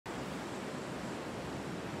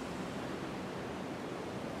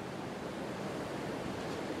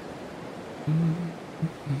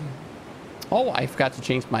Oh, I forgot to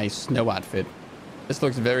change my snow outfit. This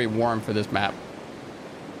looks very warm for this map.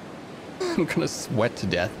 I'm gonna sweat to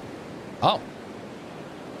death. Oh.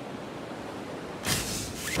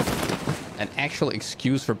 An actual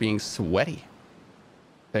excuse for being sweaty.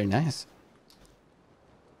 Very nice.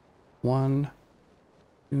 1,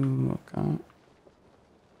 2, okay.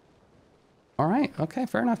 All right, okay,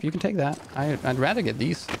 fair enough. You can take that. I'd rather get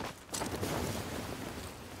these.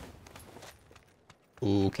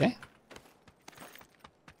 Okay.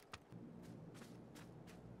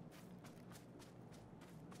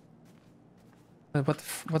 What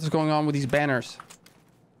is going on with these banners?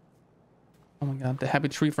 Oh my god, the Happy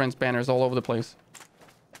Tree Friends banners all over the place.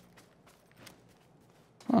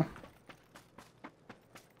 Huh.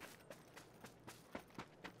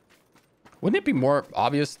 Wouldn't it be more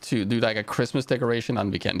obvious to do like a Christmas decoration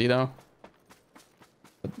on Vikendi though?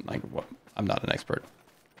 But like, what? I'm not an expert.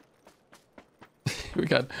 We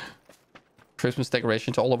got Christmas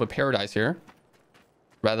decorations all over paradise here,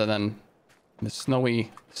 rather than the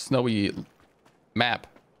snowy map.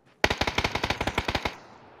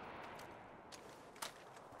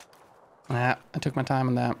 Ah, I took my time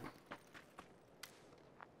on that.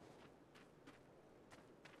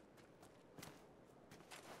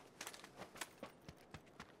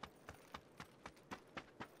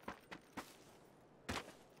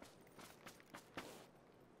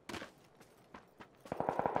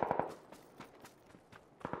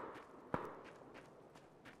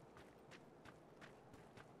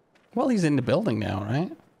 Well, he's in the building now, right?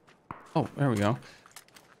 Oh, there we go.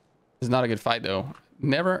 This is not a good fight, though.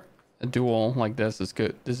 Never a duel like this is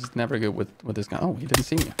good. This is never good with this guy. Oh, he didn't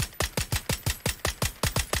see me.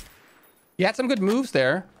 He had some good moves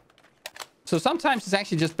there. So sometimes it's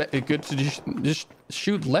actually just good to just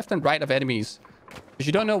shoot left and right of enemies, because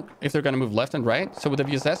you don't know if they're going to move left and right. So with the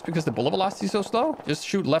VSS, because the bullet velocity is so slow, just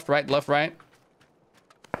shoot left, right, left, right.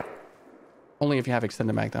 Only if you have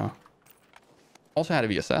extended mag, though. Also had a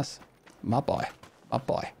VSS. My boy. My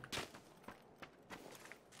boy.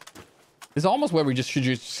 It's almost where we just should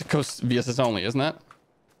just go VSS only, isn't it?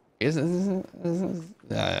 VSS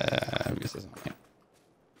only. Come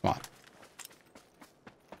on.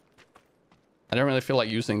 I don't really feel like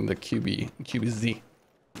using the QBZ.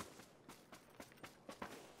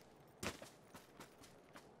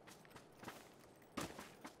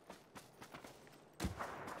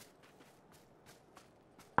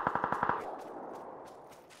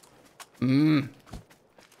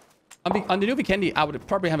 On the new Vikendi, I would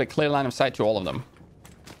probably have a clear line of sight to all of them.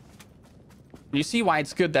 You see why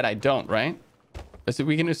it's good that I don't, right? Because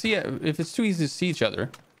we can see if it's too easy to see each other,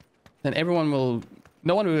 then no one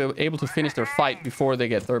will be able to finish their fight before they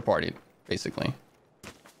get third partied, basically.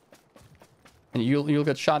 And you'll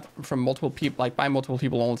get shot from multiple people, like by multiple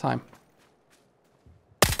people all the time.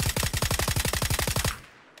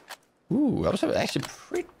 Ooh, that was actually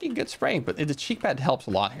pretty good spray, but the cheek pad helps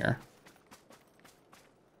a lot here.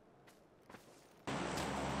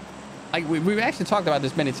 We've actually talked about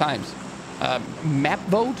this many times. Map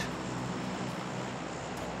vote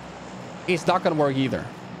is not going to work either.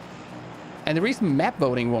 And the reason map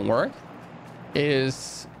voting won't work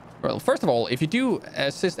is, well, first of all, if you do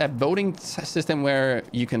a voting system where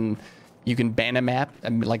you can ban a map,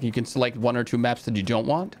 and like you can select 1 or 2 maps that you don't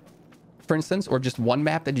want, for instance, or just one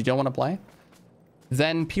map that you don't want to play,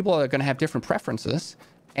 then people are going to have different preferences,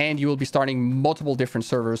 and you will be starting multiple different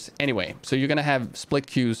servers anyway. So you're going to have split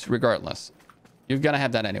queues regardless. You're going to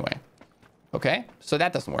have that anyway. Okay, so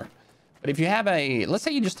that doesn't work. But if you have let's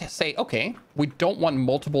say you just say, okay, we don't want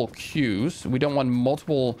multiple queues. We don't want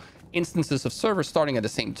multiple instances of servers starting at the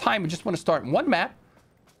same time. We just want to start one map.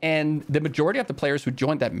 And the majority of the players who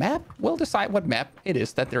join that map will decide what map it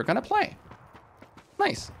is that they're going to play.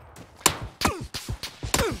 Nice.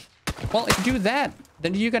 Well, if you do that,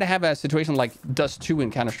 then you're going to have a situation like Dust 2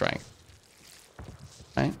 in Counter-Strike.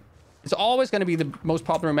 Right? It's always going to be the most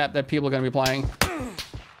popular map that people are going to be playing.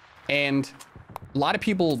 And a lot of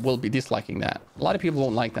people will be disliking that. A lot of people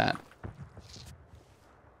won't like that.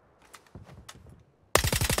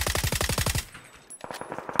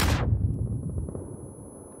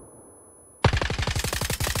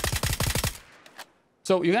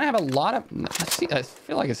 So you're going to have a lot of... I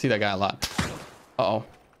feel like I see that guy a lot. Uh-oh.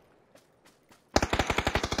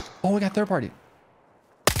 Oh, we got third party.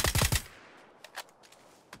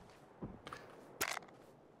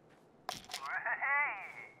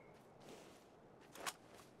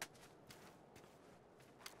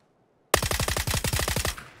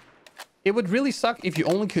 It would really suck if you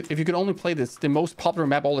could only play the most popular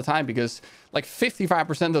map all the time, because like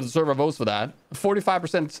 55% of the server votes for that,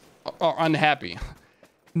 45% are unhappy.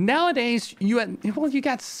 Nowadays, you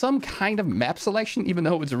got some kind of map selection, even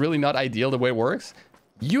though it's really not ideal the way it works.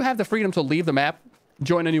 You have the freedom to leave the map,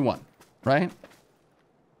 join a new one, right?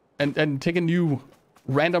 And take a new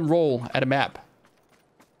random role at a map.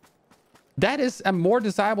 That is a more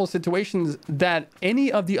desirable situation than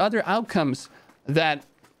any of the other outcomes that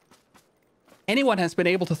anyone has been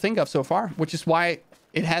able to think of so far, which is why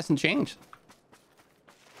it hasn't changed.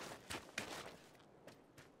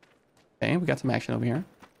 Okay, we got some action over here.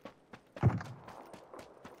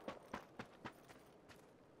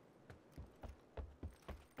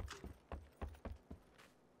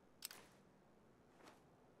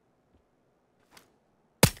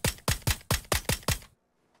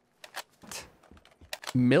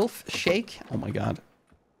 MILF shake? Oh my god.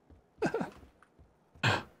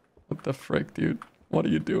 What the frick, dude? What are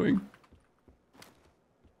you doing?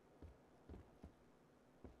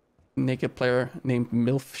 Naked player named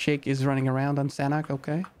MILF shake is running around on Sanak,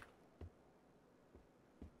 okay.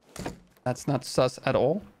 That's not sus at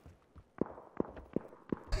all.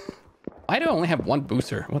 Why do I only have one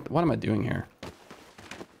booster? What am I doing here?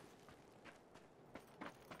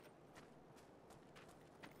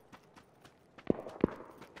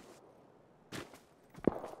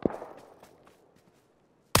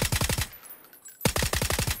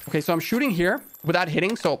 Okay, so I'm shooting here without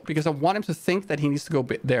hitting, so because I want him to think that he needs to go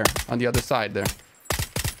there on the other side there.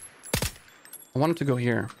 I want him to go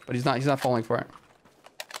here, but he's not falling for it.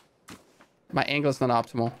 My angle is not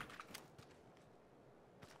optimal.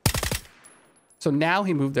 So now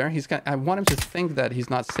he moved there. I want him to think that he's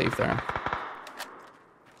not safe there.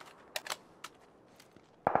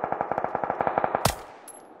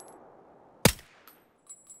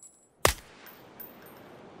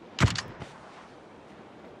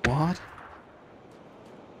 What?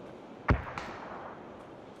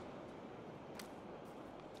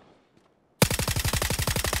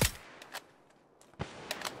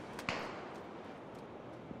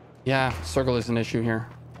 Yeah, circle is an issue here.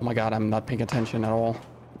 Oh my god, I'm not paying attention at all.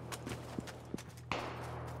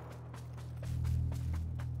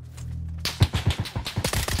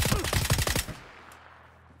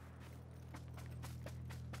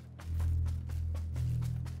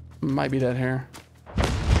 Might be dead here.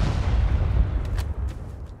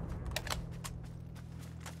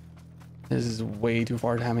 This is way too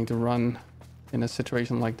far having to run in a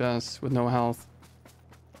situation like this with no health.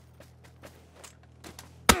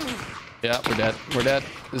 Yeah, we're dead. We're dead.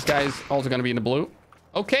 This guy's also going to be in the blue.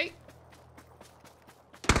 Okay.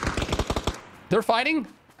 They're fighting.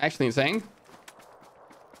 Actually insane.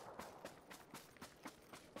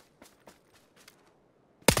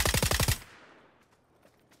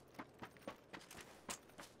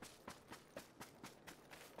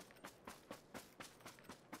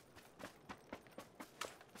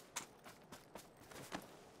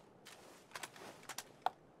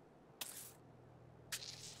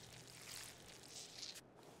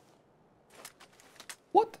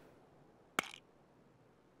 What?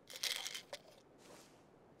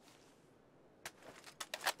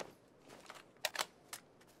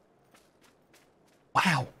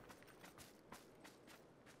 Wow.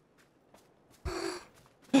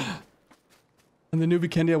 And the new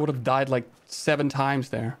Vikendi, I would have died like 7 times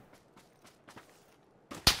there.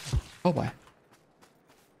 Oh boy.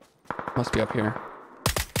 Must be up here.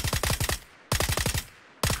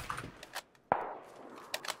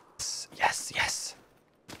 Yes, yes.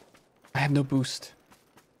 I have no boost.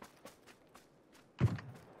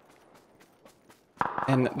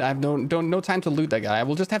 And I have no time to loot that guy. I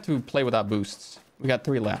will just have to play without boosts. We got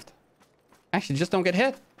 3 left. Actually, just don't get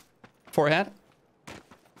hit. Forehead.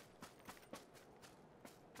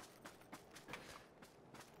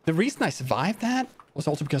 The reason I survived that was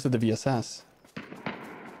also because of the VSS.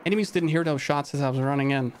 Enemies didn't hear those shots as I was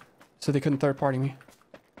running in, so they couldn't third party me.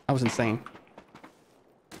 I was insane.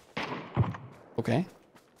 Okay.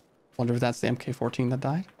 Wonder if that's the MK14 that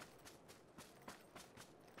died.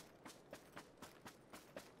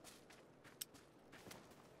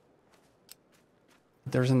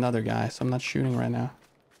 There's another guy, so I'm not shooting right now.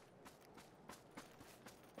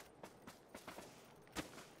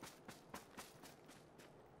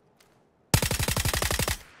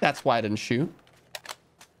 That's why I didn't shoot.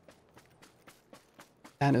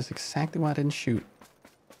 That is exactly why I didn't shoot.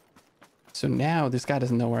 So now this guy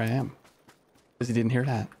doesn't know where I am. Because he didn't hear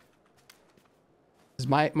that. This is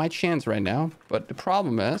my chance right now. But the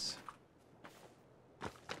problem is...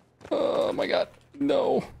 Oh my god.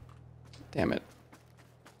 No. Damn it.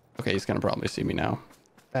 Okay, he's gonna probably see me now.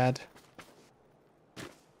 Bad.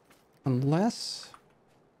 Unless...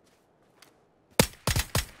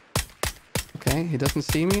 Okay, he doesn't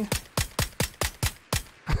see me.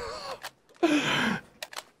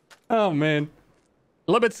 Oh, man.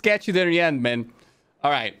 A little bit sketchy there in the end, man. All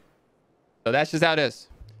right. So that's just how it is.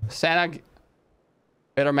 Sanag,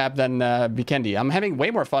 better map than Vikendi. I'm having way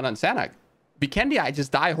more fun on Sanag. Vikendi, I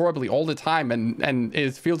just die horribly all the time, and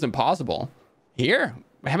it feels impossible. Here,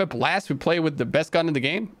 we have a blast. We play with the best gun in the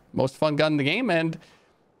game, most fun gun in the game, and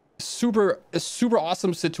super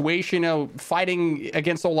awesome situation, you know, fighting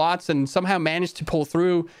against all odds and somehow managed to pull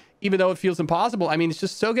through, even though it feels impossible. I mean, it's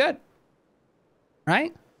just so good,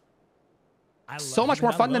 right? So much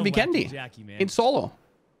more fun than Vikendi in solo.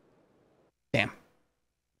 Damn.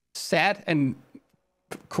 Sad and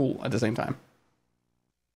cool at the same time.